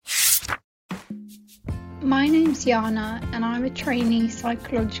My name's Yana and I'm a trainee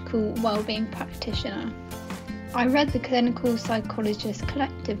psychological wellbeing practitioner. I read the Clinical Psychologist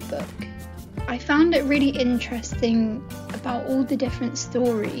Collective book. I found it really interesting about all the different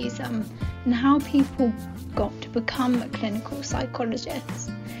stories and how people got to become a clinical psychologist.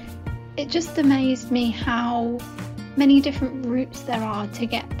 It just amazed me how many different routes there are to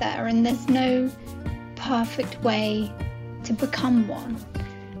get there, and there's no perfect way to become one.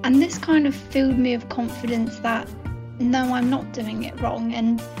 And this kind of filled me with confidence that no, I'm not doing it wrong,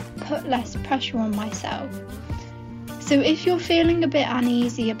 and put less pressure on myself. So if you're feeling a bit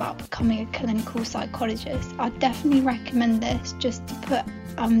uneasy about becoming a clinical psychologist, I'd definitely recommend this just to put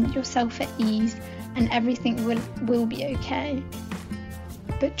yourself at ease, and everything will be okay.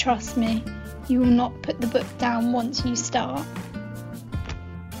 But trust me, you will not put the book down once you start.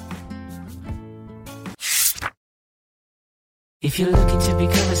 If you're looking to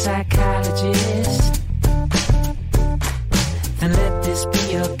become a psychologist, then let this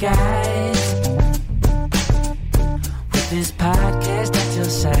be your guide. With this podcast at your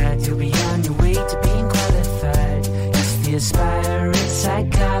side, you'll be on your way to being qualified. It's the Aspiring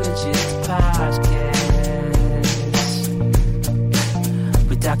Psychologist Podcast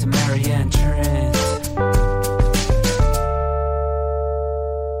with Dr. Marianne Trent.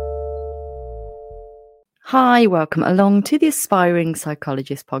 Hi, welcome along to the Aspiring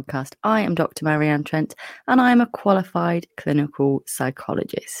Psychologist Podcast. I am Dr. Marianne Trent and I am a qualified clinical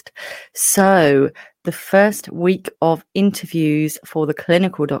psychologist. So the first week of interviews for the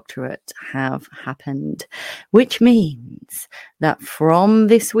clinical doctorate have happened, which means that from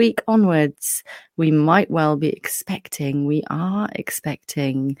this week onwards, we are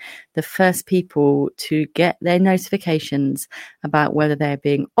expecting the first people to get their notifications about whether they're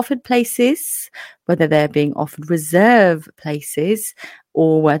being offered places, whether they're being offered reserve places,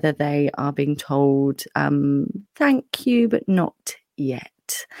 or whether they are being told, thank you, but not yet.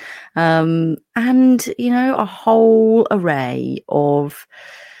 And, a whole array of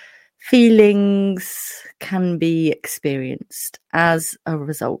feelings can be experienced as a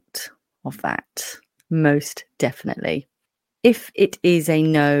result of that, most definitely. If it is a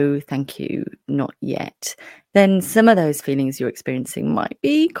no, thank you, not yet, then some of those feelings you're experiencing might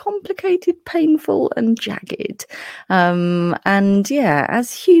be complicated, painful, and jagged.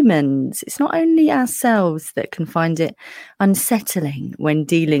 As humans, it's not only ourselves that can find it unsettling when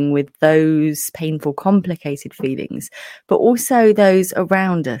dealing with those painful, complicated feelings, but also those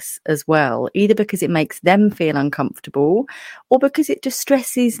around us as well, either because it makes them feel uncomfortable or because it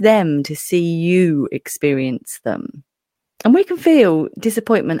distresses them to see you experience them. And we can feel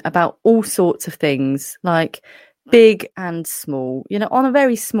disappointment about all sorts of things, like big and small, on a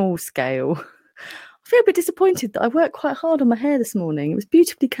very small scale. I feel a bit disappointed that I worked quite hard on my hair this morning. It was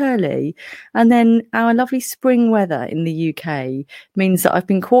beautifully curly. And then our lovely spring weather in the UK means that I've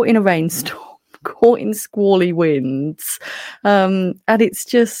been caught in a rainstorm, caught in squally winds. And it's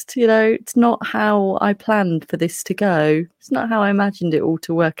just, it's not how I planned for this to go. It's not how I imagined it all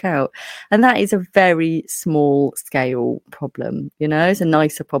to work out. And that is a very small scale problem, It's a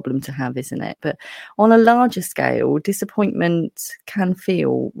nicer problem to have, isn't it? But on a larger scale, disappointment can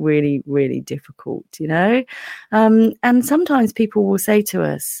feel really, really difficult, And sometimes people will say to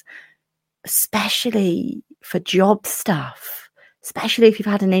us, especially for job stuff, especially if you've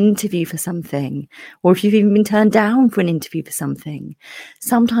had an interview for something, or if you've even been turned down for an interview for something,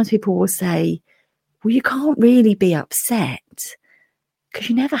 sometimes people will say, well, you can't really be upset because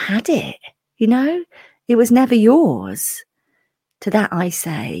you never had it, it was never yours. To that I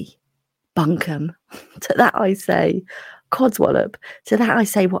say, bunkum. To that I say, codswallop. To that I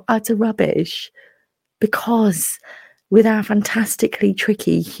say, well, utter rubbish. Because with our fantastically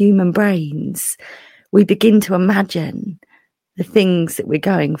tricky human brains, we begin to imagine the things that we're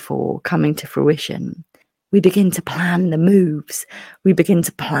going for coming to fruition. We begin to plan the moves. We begin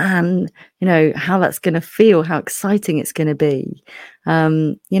to plan, how that's going to feel, how exciting it's going to be,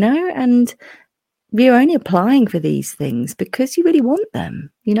 and you're only applying for these things because you really want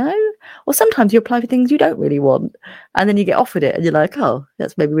them, or sometimes you apply for things you don't really want and then you get offered it and you're like, oh,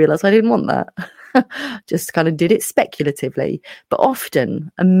 that's made me realize I didn't want that. Just kind of did it speculatively. But often,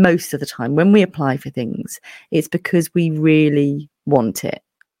 and most of the time, when we apply for things, it's because we really want it.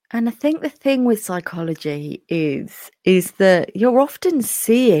 And I think the thing with psychology is that you're often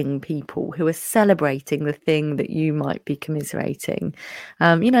seeing people who are celebrating the thing that you might be commiserating.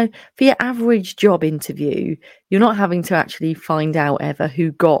 For your average job interview, you're not having to actually find out ever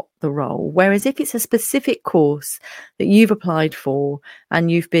who got the role. Whereas if it's a specific course that you've applied for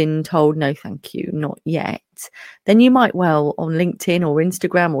and you've been told, no, thank you, not yet, then you might well on LinkedIn or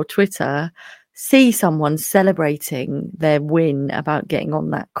Instagram or Twitter see someone celebrating their win about getting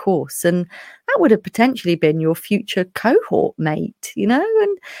on that course, and that would have potentially been your future cohort mate,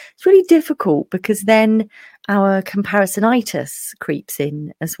 and it's really difficult because then our comparisonitis creeps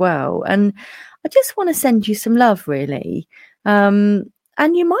in as well. And I just want to send you some love, really. And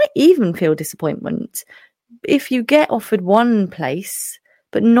you might even feel disappointment if you get offered one place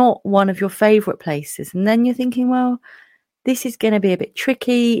but not one of your favourite places, and then you're thinking, well, this is going to be a bit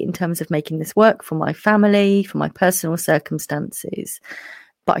tricky in terms of making this work for my family, for my personal circumstances.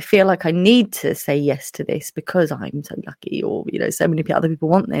 But I feel like I need to say yes to this because I'm so lucky, or, so many other people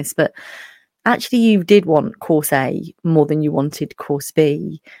want this. But actually, you did want course A more than you wanted course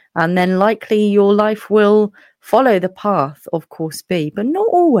B. And then likely your life will follow the path of course B, but not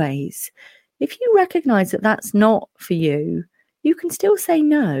always. If you recognise that that's not for you, you can still say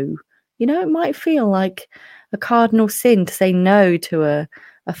no. It might feel like a cardinal sin to say no to a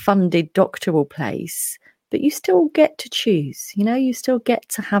funded doctoral place, but you still get to choose. You still get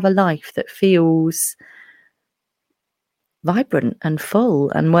to have a life that feels vibrant and full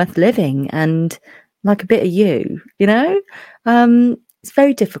and worth living and like a bit of you. It's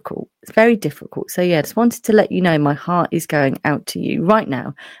very difficult. It's very difficult. So yeah, just wanted to let you know my heart is going out to you right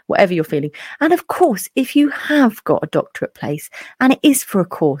now, whatever you're feeling. And of course, if you have got a doctorate place and it is for a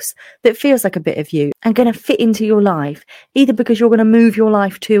course that feels like a bit of you and going to fit into your life, either because you're going to move your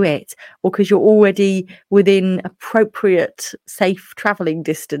life to it or because you're already within appropriate, safe travelling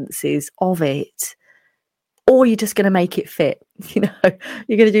distances of it, or you're just going to make it fit, you're going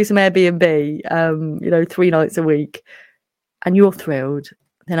to do some Airbnb, 3 nights a week, and you're thrilled,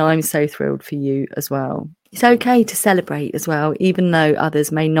 then I'm so thrilled for you as well. It's okay to celebrate as well, even though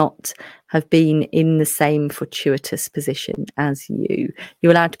others may not have been in the same fortuitous position as you.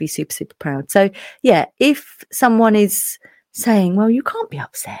 You're allowed to be super, super proud. So yeah, if someone is saying, well, you can't be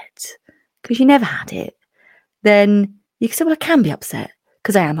upset because you never had it, then you can say, well, I can be upset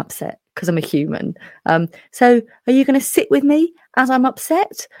because I am upset because I'm a human. So are you going to sit with me as I'm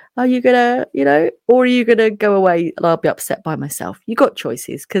upset? Are you going to, or are you going to go away and I'll be upset by myself? You got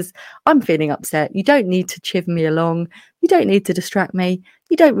choices because I'm feeling upset. You don't need to chiv me along. You don't need to distract me.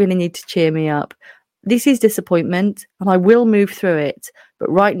 You don't really need to cheer me up. This is disappointment and I will move through it.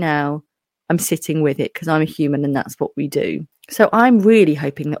 But right now I'm sitting with it because I'm a human and that's what we do. So I'm really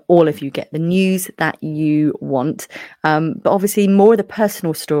hoping that all of you get the news that you want. But obviously more of the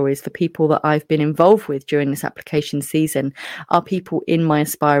personal stories for people that I've been involved with during this application season are people in my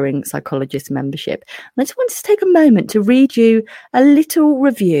Aspiring Psychologist membership. And I just wanted to take a moment to read you a little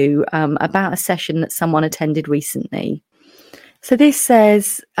review about a session that someone attended recently. So this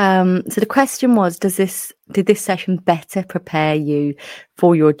says, so the question was, did this session better prepare you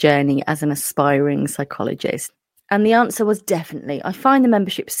for your journey as an aspiring psychologist? And the answer was definitely. I find the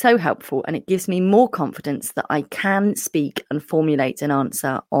membership so helpful and it gives me more confidence that I can speak and formulate an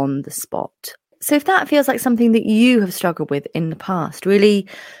answer on the spot. So if that feels like something that you have struggled with in the past, really,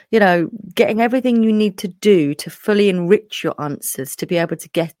 getting everything you need to do to fully enrich your answers, to be able to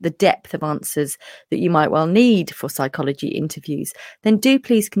get the depth of answers that you might well need for psychology interviews, then do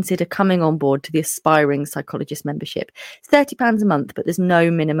please consider coming on board to the Aspiring Psychologist membership. It's £30 a month, but there's no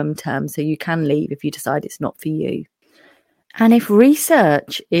minimum term, so you can leave if you decide it's not for you. And if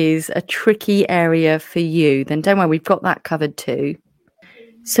research is a tricky area for you, then don't worry, we've got that covered too.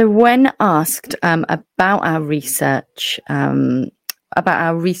 So when asked about our research session,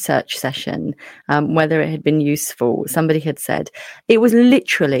 whether it had been useful, somebody had said, it was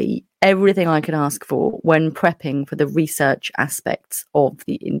literally everything I could ask for when prepping for the research aspects of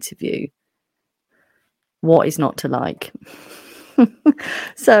the interview. What is not to like?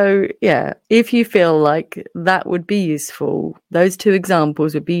 So, yeah, if you feel like that would be useful, those 2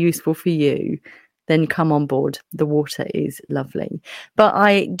 examples would be useful for you, then come on board. The water is lovely. But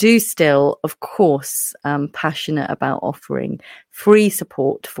I do still, of course, passionate about offering free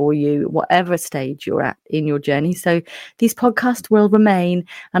support for you, whatever stage you're at in your journey. So these podcasts will remain.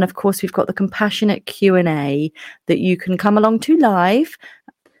 And of course, we've got the compassionate Q&A that you can come along to live.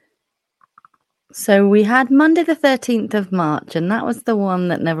 So we had Monday the 13th of March, and that was the one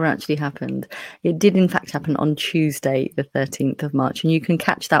that never actually happened. It did in fact happen on Tuesday the 13th of March, and you can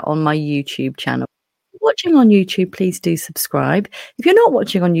catch that on my YouTube channel. If you're watching on YouTube, please do subscribe. If you're not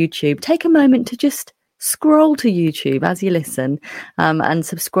watching on YouTube, take a moment to just scroll to YouTube as you listen and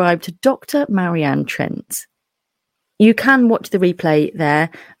subscribe to Dr. Marianne Trent. You can watch the replay there,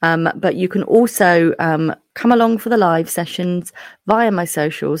 but you can also come along for the live sessions via my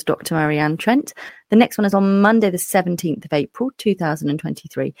socials, Dr. Marianne Trent. The next one is on Monday, the 17th of April,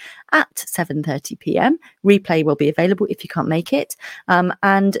 2023 at 7:30 p.m. Replay will be available if you can't make it.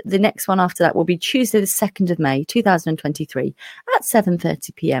 And the next one after that will be Tuesday, the 2nd of May, 2023 at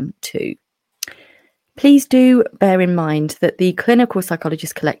 7:30 p.m. too. Please do bear in mind that the Clinical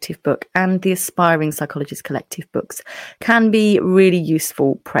Psychologist Collective book and the Aspiring Psychologist Collective books can be really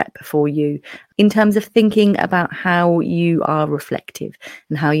useful prep for you in terms of thinking about how you are reflective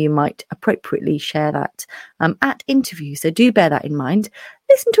and how you might appropriately share that at interviews. So do bear that in mind.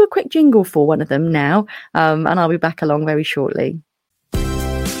 Listen to a quick jingle for one of them now, and I'll be back along very shortly.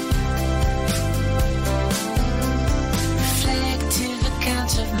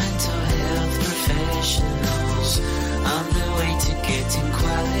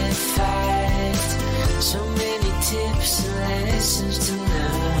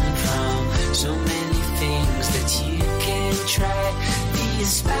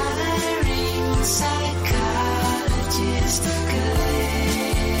 Aspiring Psychologist Collective.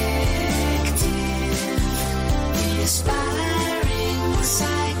 The Aspiring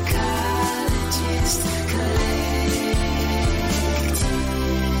Psychologist Collective.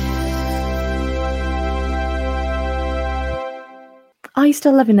 Are you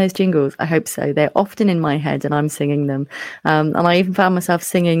still loving those jingles? I hope so. They're often in my head and I'm singing them. And I even found myself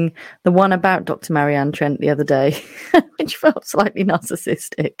singing the one about Dr. Marianne Trent the other day, which felt slightly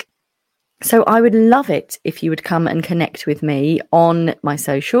narcissistic. So I would love it if you would come and connect with me on my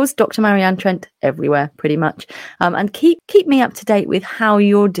socials, Dr. Marianne Trent, everywhere pretty much, and keep me up to date with how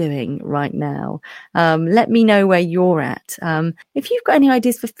you're doing right now. Let me know where you're at. If you've got any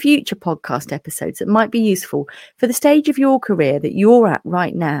ideas for future podcast episodes that might be useful for the stage of your career that you're at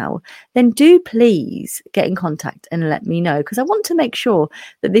right now, then do please get in contact and let me know, because I want to make sure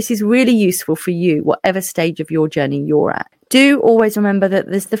that this is really useful for you, whatever stage of your journey you're at. Do always remember that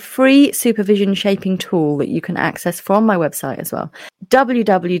there's the free supervision shaping tool that you can access from my website as well,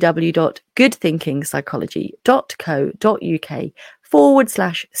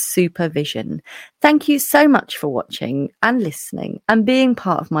 www.goodthinkingpsychology.co.uk/supervision. Thank you so much for watching and listening and being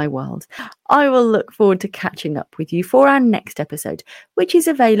part of my world. I will look forward to catching up with you for our next episode, which is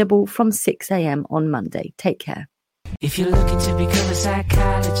available from 6 a.m. on Monday. Take care. If you're looking to become a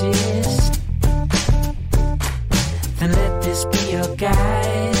psychologist, then let this be your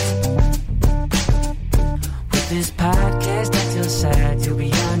guide. With this podcast at your side, you'll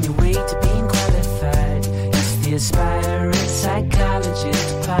be on your way to being qualified. It's the Aspiring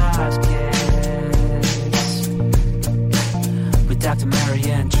Psychologist Podcast with Dr.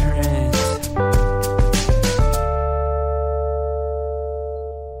 Marianne Trent.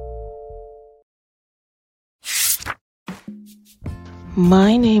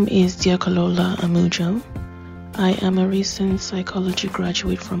 My name is Diakolola Amujo. I am a recent psychology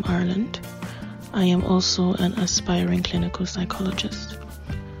graduate from Ireland. I am also an aspiring clinical psychologist.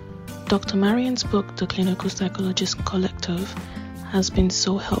 Dr. Marianne's book, The Clinical Psychologist Collective, has been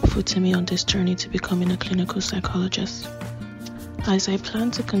so helpful to me on this journey to becoming a clinical psychologist. As I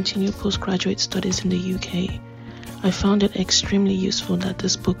plan to continue postgraduate studies in the UK, I found it extremely useful that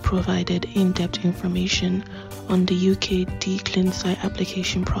this book provided in-depth information on the UK DClinPsy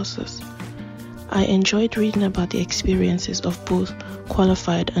application process. I enjoyed reading about the experiences of both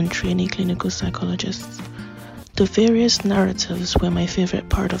qualified and trainee clinical psychologists. The various narratives were my favorite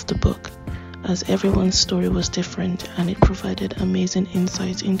part of the book, as everyone's story was different and it provided amazing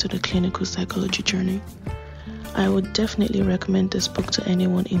insights into the clinical psychology journey. I would definitely recommend this book to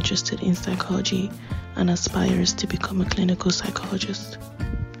anyone interested in psychology and aspires to become a clinical psychologist.